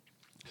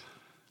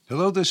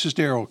Hello, this is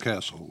Darrell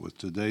Castle with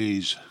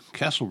today's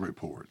Castle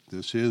Report.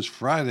 This is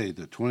Friday,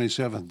 the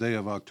 27th day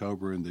of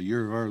October in the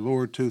year of our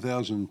Lord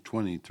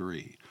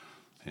 2023.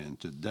 And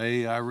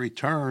today I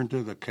return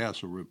to the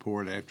Castle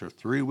Report. After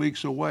 3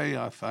 weeks away,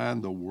 I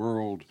find the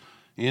world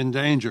in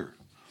danger,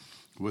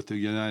 with the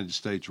United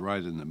States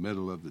right in the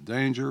middle of the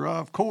danger.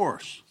 Of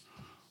course,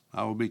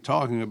 I will be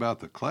talking about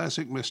the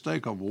classic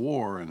mistake of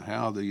war and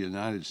how the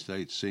United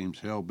States seems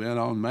hell-bent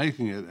on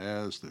making it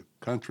as the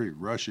country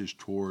rushes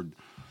toward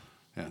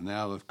an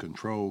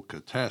out-of-control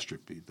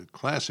catastrophe. The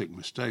classic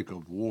mistake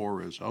of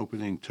war is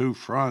opening two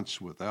fronts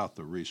without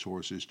the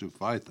resources to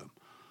fight them.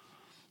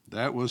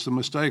 That was the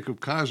mistake of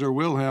Kaiser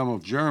Wilhelm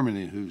of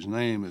Germany, whose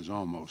name is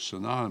almost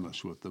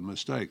synonymous with the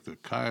mistake. The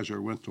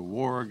Kaiser went to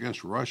war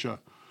against Russia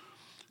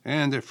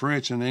and the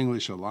French and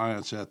English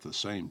alliance at the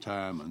same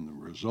time, and the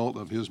result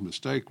of his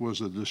mistake was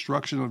the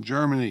destruction of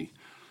Germany,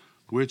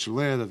 which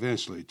led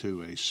eventually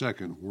to a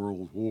Second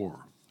World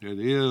War. It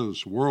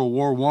is World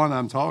War I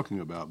I'm talking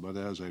about, but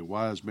as a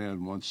wise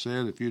man once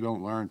said, if you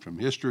don't learn from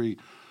history,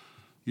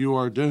 you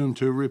are doomed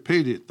to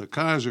repeat it. The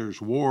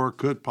Kaiser's war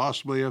could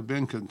possibly have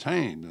been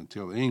contained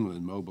until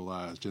England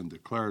mobilized and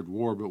declared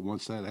war, but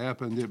once that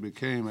happened, it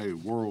became a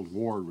world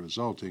war,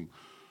 resulting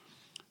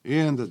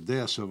in the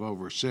deaths of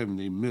over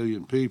 70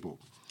 million people.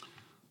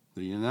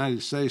 The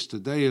United States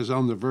today is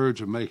on the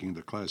verge of making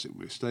the classic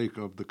mistake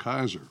of the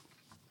Kaiser.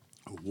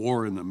 A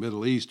war in the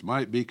Middle East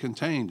might be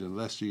contained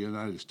unless the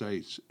United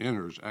States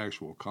enters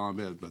actual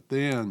combat, but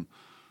then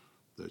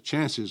the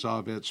chances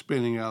of it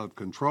spinning out of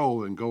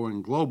control and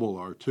going global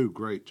are too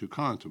great to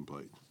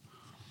contemplate.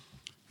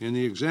 In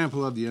the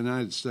example of the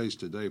United States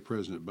today,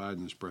 President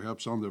Biden is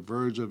perhaps on the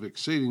verge of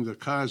exceeding the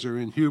Kaiser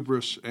in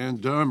hubris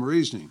and dumb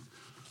reasoning.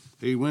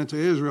 He went to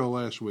Israel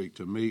last week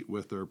to meet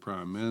with their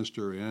prime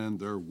minister and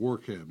their war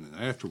cabinet.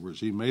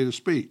 Afterwards, he made a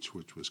speech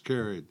which was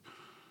carried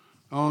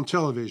on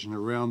television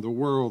around the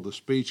world. The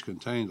speech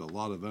contained a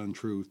lot of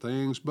untrue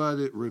things, but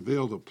it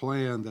revealed a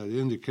plan that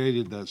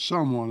indicated that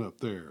someone up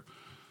there,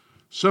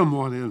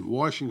 someone in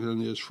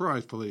Washington, is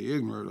frightfully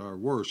ignorant or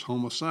worse,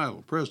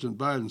 homicidal. President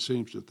Biden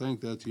seems to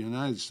think that the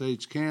United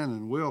States can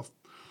and will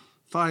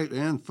fight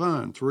and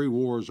fund three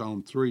wars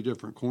on three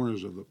different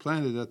corners of the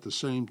planet at the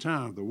same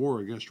time: the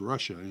war against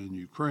Russia and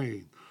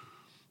Ukraine,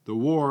 the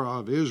war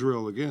of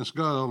Israel against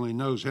God only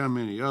knows how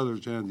many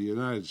others, and the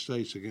United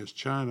States against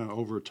China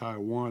over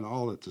Taiwan,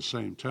 all at the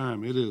same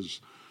time. It is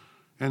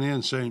an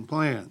insane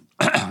plan.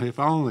 If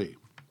only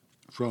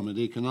from an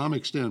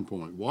economic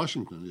standpoint.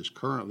 Washington is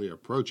currently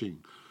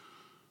approaching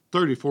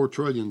 $34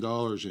 trillion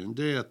in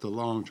debt, the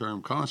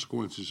long-term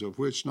consequences of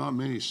which not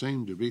many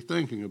seem to be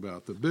thinking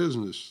about. The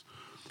business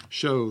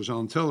shows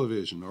on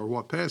television, or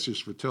what passes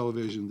for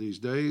television these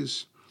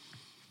days,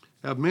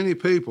 have many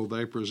people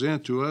they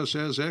present to us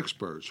as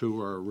experts who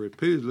are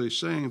repeatedly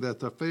saying that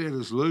the Fed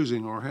is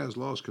losing or has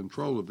lost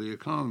control of the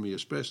economy,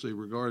 especially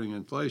regarding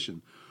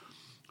inflation.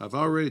 I've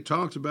already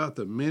talked about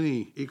the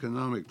many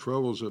economic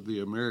troubles of the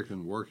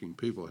American working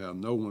people, how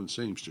no one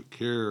seems to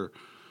care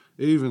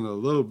even a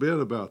little bit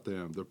about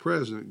them. The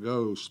president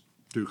goes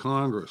to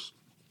Congress,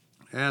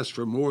 asks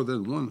for more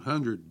than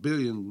 $100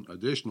 billion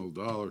additional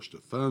dollars to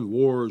fund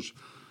wars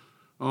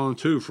on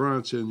two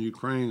fronts in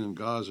Ukraine and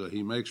Gaza.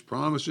 He makes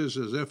promises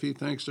as if he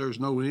thinks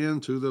there's no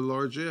end to the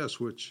largesse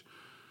which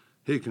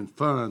he can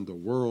fund the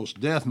world's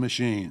death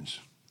machines.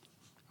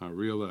 I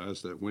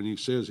realize that when he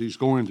says he's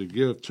going to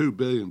give $2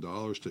 billion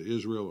to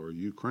Israel or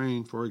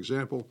Ukraine, for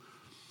example,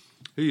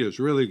 he is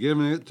really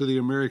giving it to the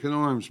American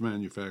arms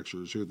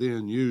manufacturers, who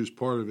then use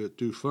part of it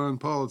to fund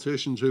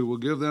politicians who will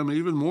give them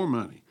even more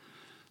money.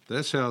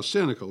 That's how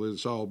cynical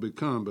it's all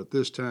become, but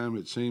this time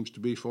it seems to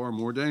be far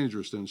more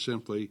dangerous than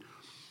simply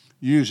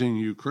using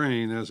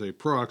Ukraine as a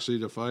proxy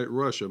to fight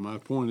Russia. My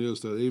point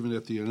is that even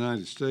if the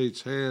United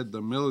States had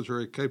the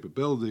military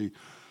capability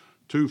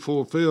to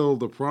fulfill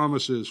the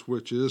promises,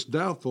 which is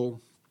doubtful,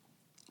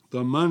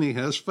 the money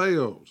has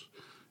failed.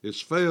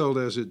 It's failed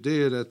as it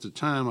did at the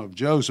time of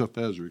Joseph,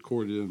 as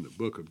recorded in the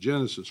book of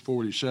Genesis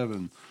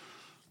 47,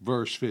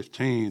 verse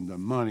 15. The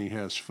money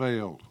has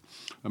failed.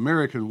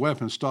 American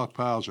weapon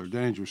stockpiles are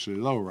dangerously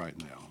low right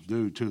now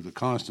due to the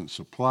constant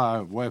supply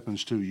of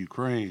weapons to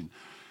Ukraine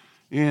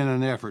in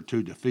an effort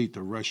to defeat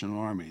the Russian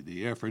army.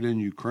 The effort in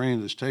Ukraine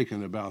has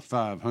taken about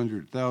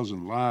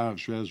 500,000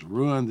 lives, has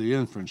ruined the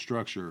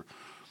infrastructure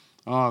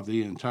of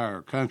the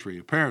entire country.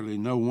 Apparently,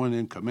 no one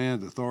in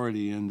command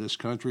authority in this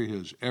country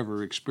has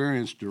ever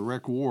experienced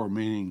direct war,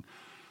 meaning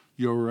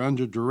you're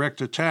under direct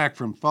attack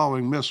from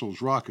falling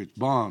missiles, rockets,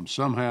 bombs.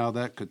 Somehow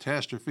that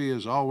catastrophe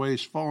is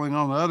always falling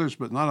on others,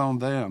 but not on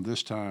them.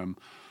 This time,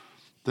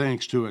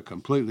 thanks to a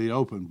completely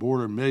open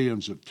border,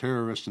 millions of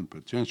terrorists and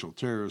potential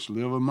terrorists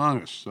live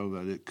among us so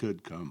that it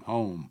could come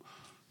home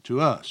to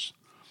us.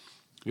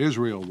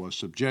 Israel was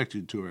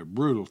subjected to a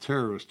brutal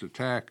terrorist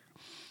attack,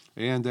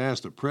 and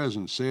as the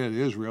president said,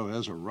 Israel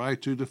has a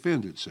right to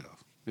defend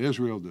itself.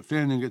 Israel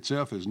defending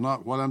itself is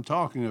not what I'm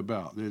talking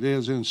about. It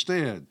is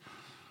instead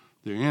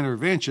the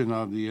intervention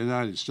of the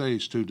United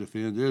States to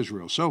defend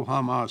Israel. So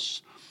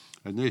Hamas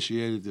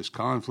initiated this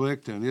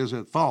conflict and is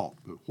at fault.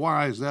 But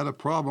why is that a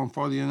problem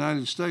for the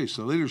United States?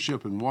 The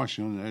leadership in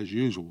Washington, as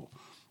usual,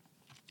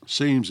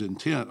 seems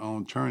intent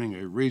on turning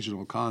a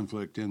regional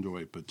conflict into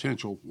a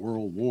potential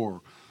world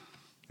war.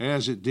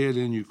 As it did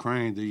in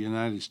Ukraine, the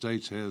United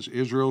States has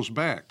Israel's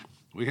back.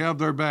 We have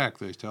their back,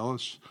 they tell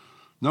us.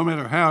 No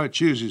matter how it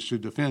chooses to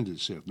defend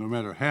itself, no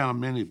matter how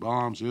many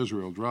bombs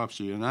Israel drops,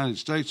 the United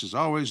States is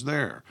always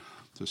there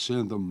to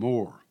send them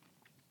more.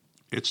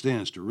 It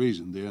stands to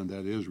reason, then,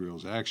 that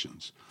Israel's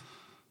actions,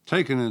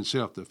 taken in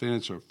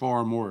self-defense, are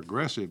far more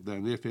aggressive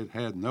than if it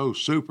had no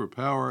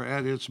superpower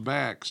at its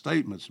back.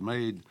 Statements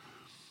made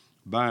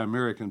by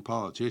American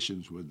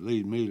politicians would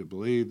lead me to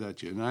believe that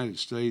the United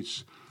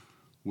States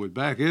would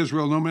back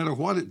Israel no matter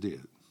what it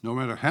did, no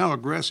matter how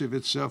aggressive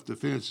its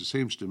self-defense. It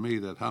seems to me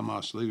that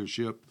Hamas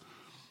leadership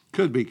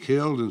could be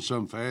killed in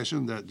some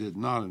fashion that did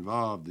not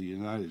involve the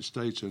United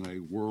States in a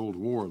world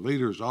war.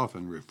 Leaders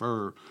often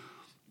refer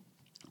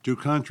to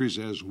countries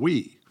as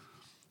we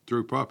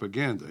through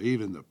propaganda.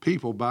 Even the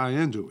people buy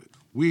into it.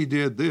 We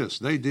did this,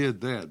 they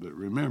did that. But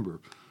remember,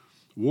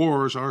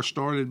 wars are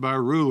started by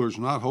rulers,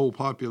 not whole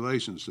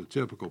populations. The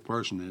typical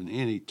person in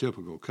any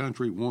typical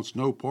country wants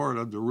no part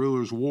of the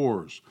ruler's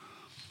wars.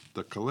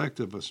 The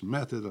collectivist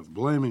method of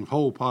blaming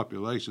whole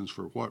populations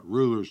for what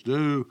rulers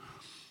do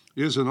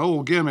is an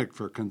old gimmick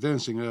for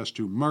convincing us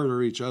to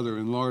murder each other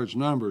in large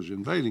numbers.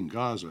 Invading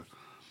Gaza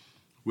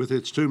with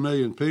its 2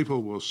 million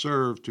people will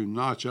serve to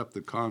notch up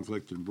the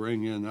conflict and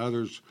bring in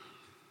others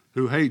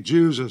who hate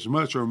Jews as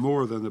much or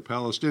more than the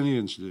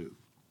Palestinians do.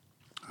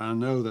 I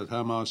know that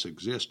Hamas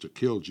exists to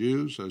kill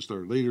Jews, as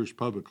their leaders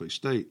publicly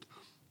state.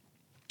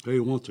 They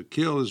want to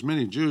kill as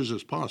many Jews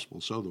as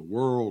possible so the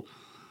world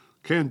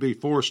can be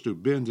forced to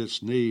bend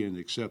its knee and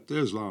accept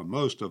Islam.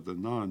 Most of the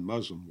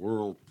non-Muslim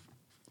world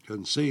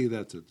can see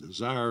that the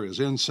desire is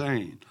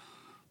insane,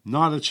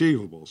 not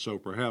achievable. So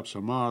perhaps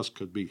Hamas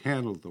could be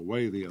handled the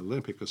way the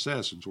Olympic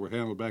assassins were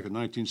handled back in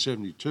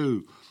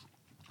 1972.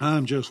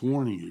 I'm just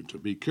warning you to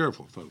be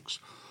careful, folks.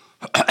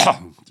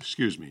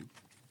 Excuse me.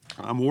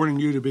 I'm warning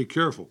you to be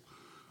careful,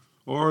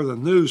 or the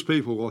news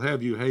people will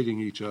have you hating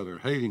each other,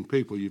 hating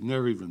people you've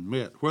never even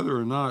met. Whether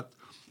or not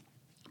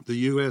the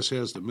U.S.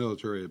 has the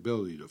military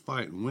ability to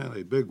fight and win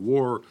a big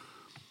war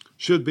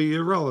should be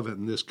irrelevant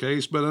in this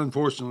case, but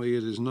unfortunately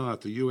it is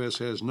not. The U.S.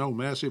 has no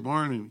massive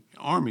army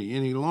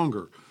any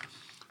longer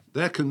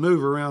that can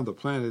move around the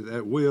planet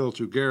at will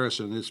to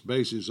garrison its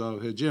bases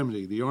of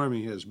hegemony. The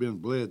Army has been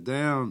bled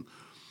down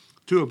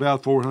to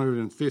about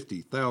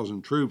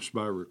 450,000 troops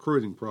by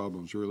recruiting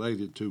problems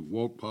related to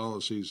woke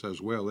policies,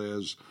 as well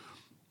as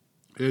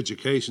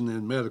education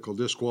and medical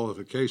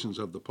disqualifications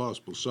of the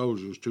possible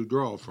soldiers to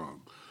draw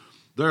from.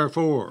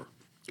 Therefore,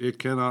 it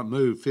cannot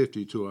move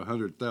 50 to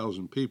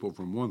 100,000 people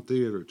from one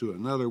theater to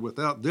another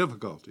without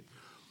difficulty.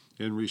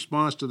 In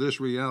response to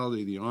this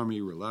reality, the Army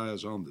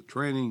relies on the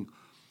training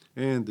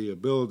and the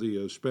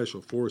ability of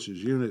special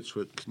forces units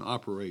which can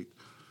operate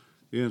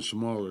in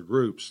smaller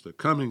groups. The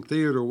coming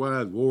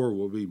theater-wide war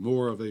will be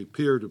more of a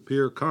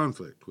peer-to-peer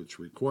conflict, which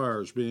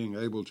requires being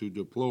able to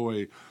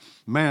deploy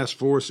mass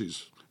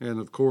forces and,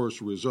 of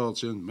course,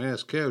 results in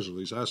mass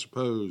casualties. I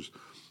suppose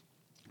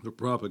the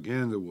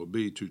propaganda will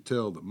be to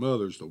tell the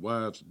mothers, the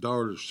wives,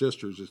 daughters,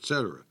 sisters,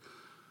 etc.,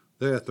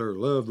 that their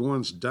loved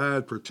ones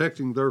died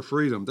protecting their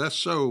freedom. That's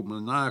so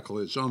maniacal,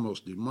 it's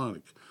almost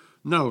demonic.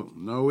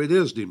 No, it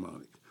is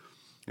demonic.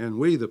 And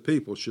we, the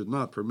people, should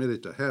not permit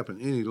it to happen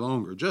any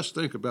longer. Just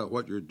think about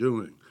what you're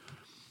doing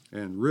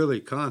and really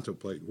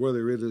contemplate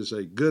whether it is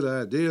a good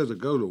idea to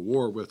go to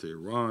war with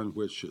Iran,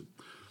 which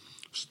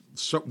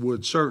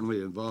would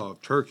certainly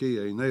involve Turkey,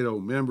 a NATO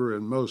member,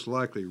 and most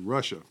likely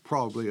Russia,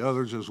 probably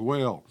others as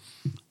well.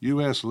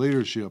 U.S.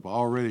 leadership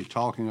already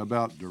talking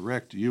about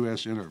direct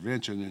U.S.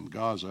 intervention in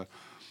Gaza,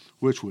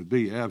 which would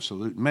be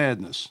absolute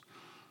madness.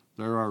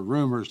 There are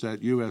rumors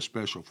that U.S.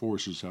 Special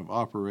Forces have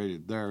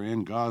operated there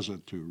in Gaza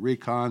to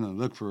recon and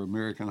look for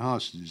American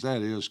hostages.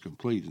 That is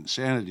complete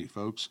insanity,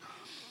 folks.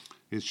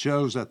 It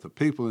shows that the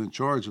people in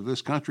charge of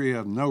this country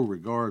have no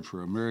regard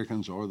for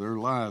Americans or their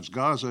lives.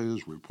 Gaza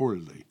is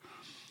reportedly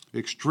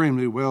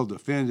extremely well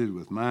defended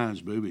with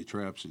mines, booby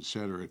traps,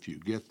 etc. If you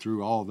get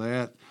through all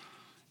that,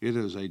 it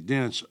is a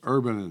dense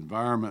urban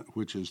environment,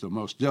 which is the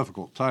most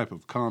difficult type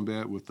of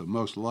combat with the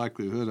most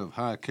likelihood of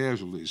high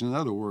casualties. In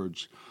other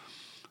words,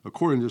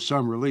 according to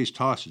some released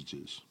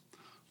hostages,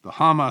 the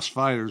Hamas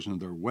fighters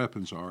and their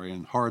weapons are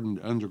in hardened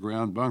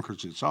underground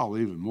bunkers. It's all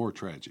even more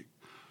tragic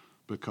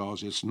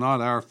because it's not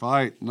our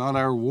fight, not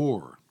our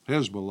war.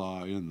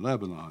 Hezbollah in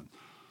Lebanon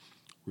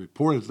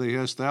reportedly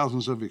has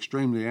thousands of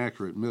extremely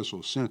accurate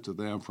missiles sent to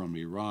them from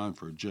Iran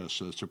for just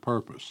such a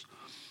purpose.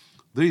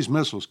 These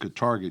missiles could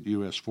target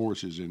U.S.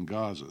 forces in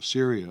Gaza,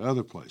 Syria,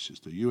 other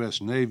places, the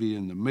U.S. Navy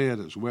in the Med,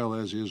 as well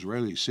as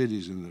Israeli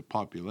cities and the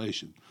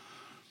population.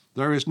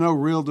 There is no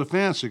real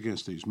defense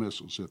against these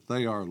missiles if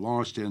they are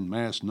launched in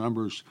mass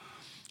numbers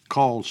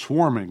called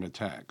swarming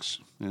attacks.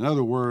 In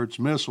other words,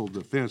 missile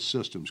defense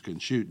systems can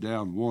shoot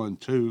down 1,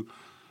 2,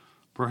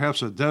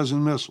 perhaps a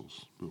dozen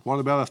missiles. But what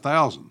about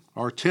 1,000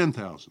 or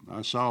 10,000?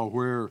 I saw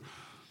where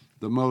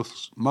the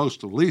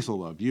most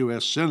lethal of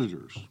U.S.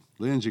 senators,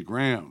 Lindsey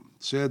Graham,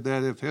 said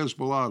that if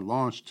Hezbollah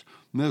launched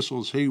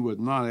missiles, he would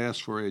not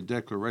ask for a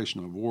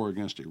declaration of war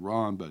against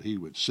Iran, but he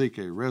would seek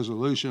a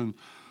resolution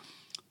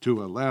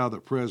to allow the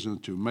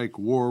president to make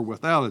war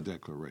without a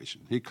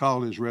declaration. He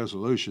called his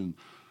resolution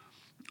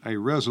a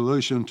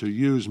resolution to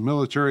use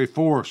military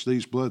force.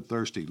 These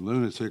bloodthirsty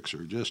lunatics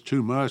are just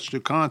too much to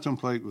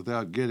contemplate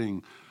without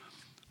getting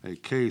a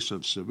case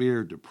of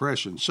severe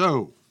depression.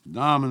 So,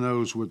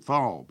 dominoes would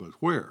fall, but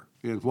where?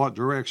 In what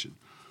direction?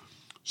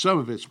 Some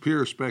of it's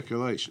pure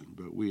speculation,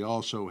 but we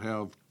also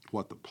have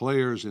what the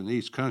players in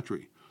each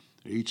country,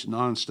 each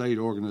non-state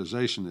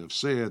organization have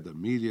said. The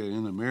media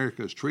in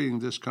America is treating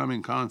this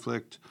coming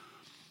conflict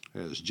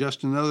as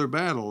just another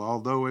battle,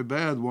 although a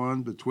bad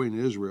one, between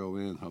Israel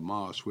and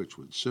Hamas, which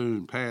would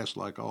soon pass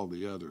like all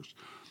the others.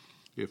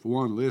 If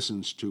one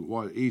listens to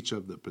what each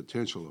of the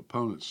potential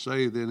opponents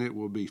say, then it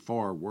will be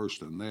far worse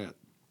than that.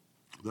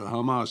 The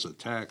Hamas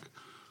attack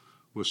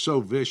was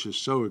so vicious,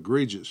 so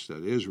egregious,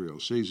 that Israel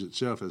sees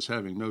itself as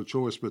having no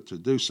choice but to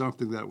do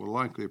something that will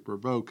likely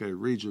provoke a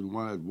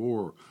region-wide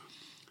war.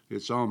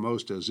 It's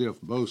almost as if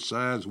both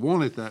sides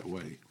want it that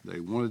way. They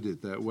wanted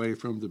it that way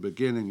from the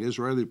beginning.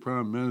 Israeli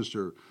Prime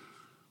Minister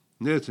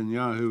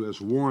Netanyahu has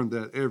warned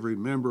that every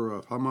member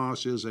of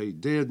Hamas is a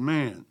dead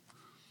man.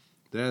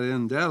 That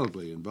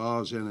undoubtedly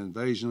involves an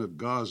invasion of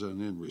Gaza,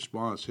 and in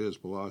response,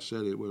 Hezbollah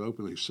said it would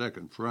open a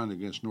second front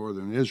against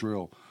northern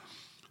Israel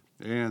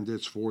and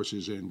its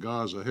forces in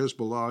Gaza.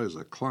 Hezbollah is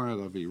a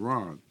client of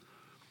Iran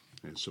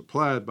and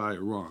supplied by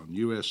Iran.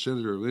 U.S.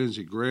 Senator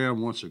Lindsey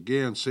Graham once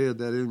again said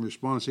that in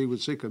response he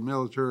would seek a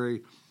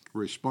military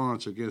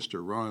response against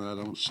Iran.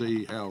 I don't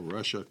see how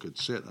Russia could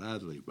sit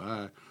idly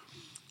by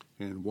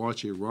and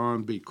watch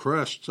Iran be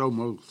crushed, so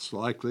most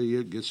likely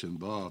it gets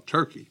involved.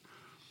 Turkey,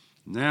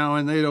 now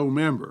a NATO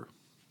member,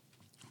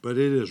 but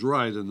it is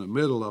right in the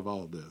middle of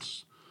all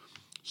this.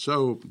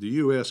 So the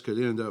U.S. could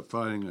end up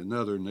fighting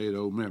another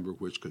NATO member,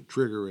 which could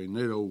trigger a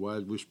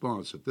NATO-wide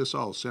response. If this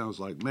all sounds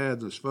like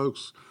madness,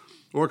 folks,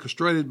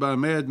 orchestrated by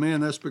madmen,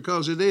 that's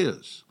because it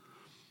is.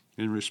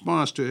 In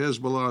response to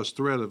Hezbollah's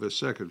threat of a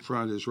second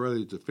front,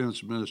 Israeli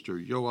Defense Minister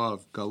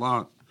Yoav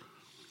Gallant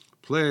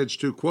pledged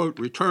to, quote,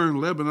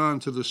 return Lebanon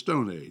to the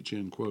Stone Age,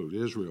 end quote.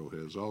 Israel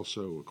has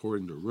also,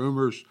 according to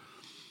rumors,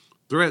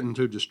 threatened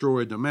to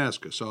destroy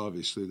Damascus.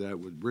 Obviously, that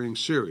would bring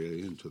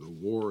Syria into the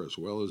war as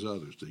well as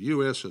others. The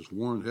U.S. has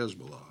warned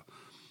Hezbollah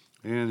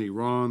and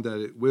Iran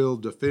that it will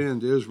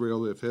defend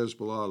Israel if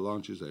Hezbollah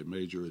launches a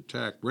major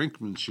attack.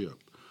 Brinkmanship.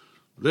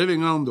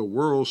 Living on the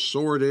world's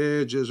sword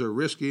edge is a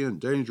risky and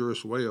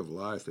dangerous way of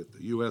life. If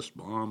the U.S.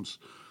 bombs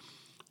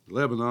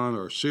Lebanon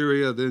or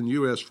Syria, then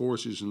U.S.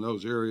 forces in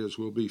those areas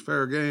will be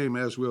fair game,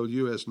 as will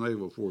U.S.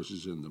 naval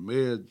forces in the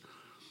Med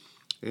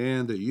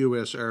and the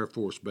U.S. Air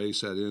Force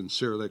base at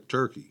Incirlik,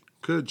 Turkey.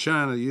 Could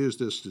China use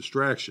this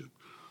distraction,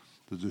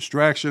 the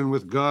distraction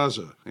with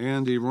Gaza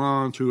and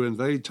Iran, to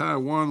invade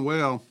Taiwan?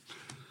 Well,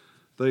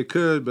 they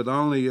could, but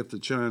only if the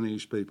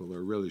Chinese people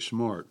are really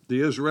smart.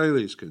 The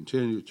Israelis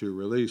continue to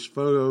release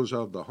photos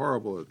of the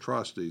horrible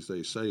atrocities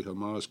they say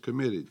Hamas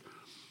committed.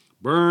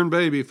 Burn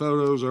baby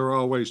photos are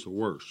always the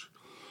worst.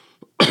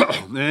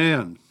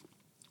 And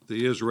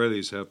the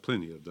Israelis have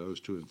plenty of those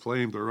to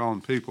inflame their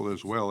own people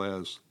as well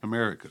as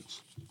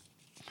Americans.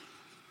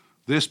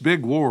 This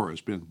big war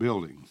has been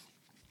building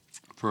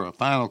for a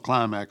final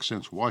climax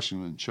since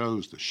Washington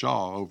chose the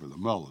Shah over the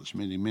mullahs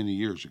many, many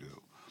years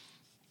ago.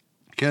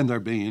 Can there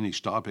be any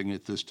stopping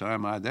it this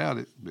time? I doubt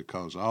it,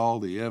 because all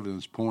the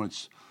evidence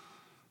points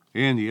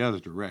in the other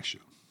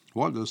direction.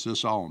 What does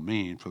this all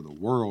mean for the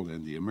world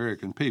and the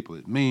American people?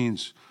 It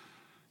means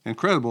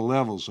incredible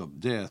levels of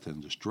death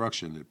and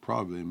destruction. It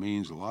probably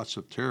means lots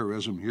of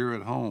terrorism here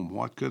at home.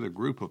 What could a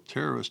group of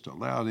terrorists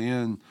allowed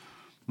in,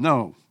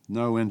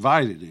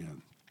 invited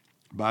in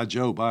by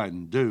Joe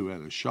Biden do at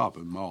a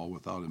shopping mall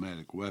with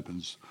automatic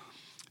weapons?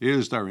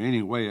 Is there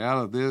any way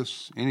out of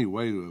this? Any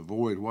way to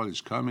avoid what is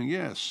coming?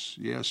 Yes,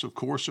 of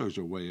course there's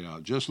a way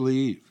out. Just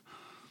leave.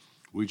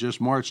 We just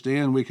marched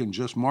in, we can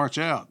just march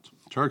out.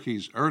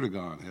 Turkey's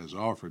Erdogan has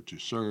offered to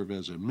serve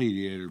as a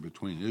mediator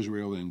between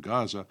Israel and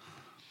Gaza,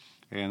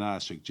 and I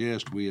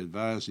suggest we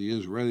advise the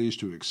Israelis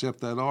to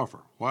accept that offer.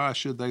 Why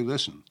should they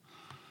listen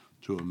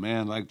to a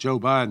man like Joe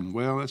Biden?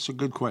 Well, that's a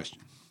good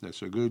question.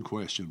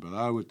 But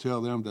I would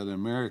tell them that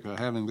America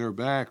having their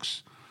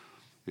backs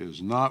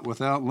is not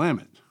without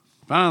limit.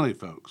 Finally,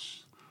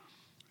 folks,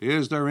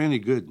 is there any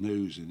good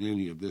news in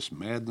any of this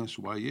madness?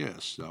 Why,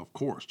 yes, of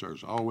course.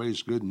 There's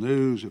always good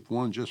news if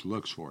one just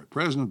looks for it.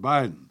 President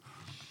Biden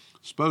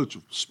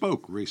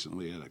spoke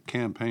recently at a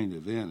campaign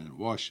event in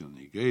Washington.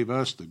 He gave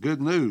us the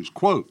good news,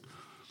 quote,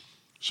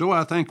 so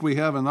I think we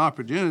have an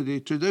opportunity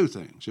to do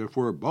things if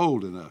we're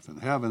bold enough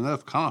and have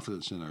enough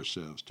confidence in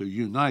ourselves to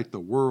unite the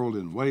world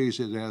in ways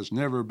it has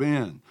never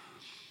been.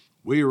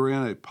 We were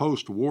in a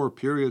post-war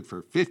period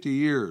for 50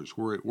 years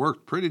where it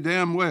worked pretty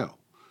damn well.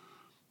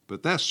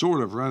 But that's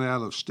sort of run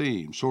out of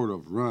steam.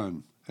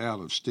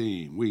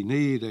 We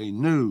need a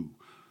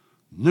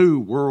new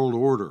world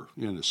order,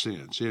 in a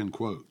sense, end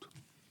quote.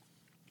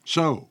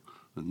 So,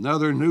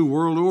 Another new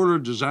world order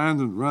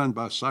designed and run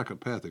by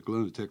psychopathic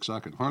lunatics.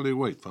 I can hardly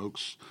wait,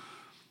 folks.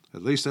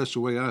 At least that's the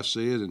way I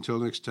see it. Until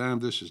next time,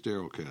 this is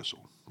Darrell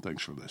Castle.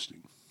 Thanks for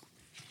listening.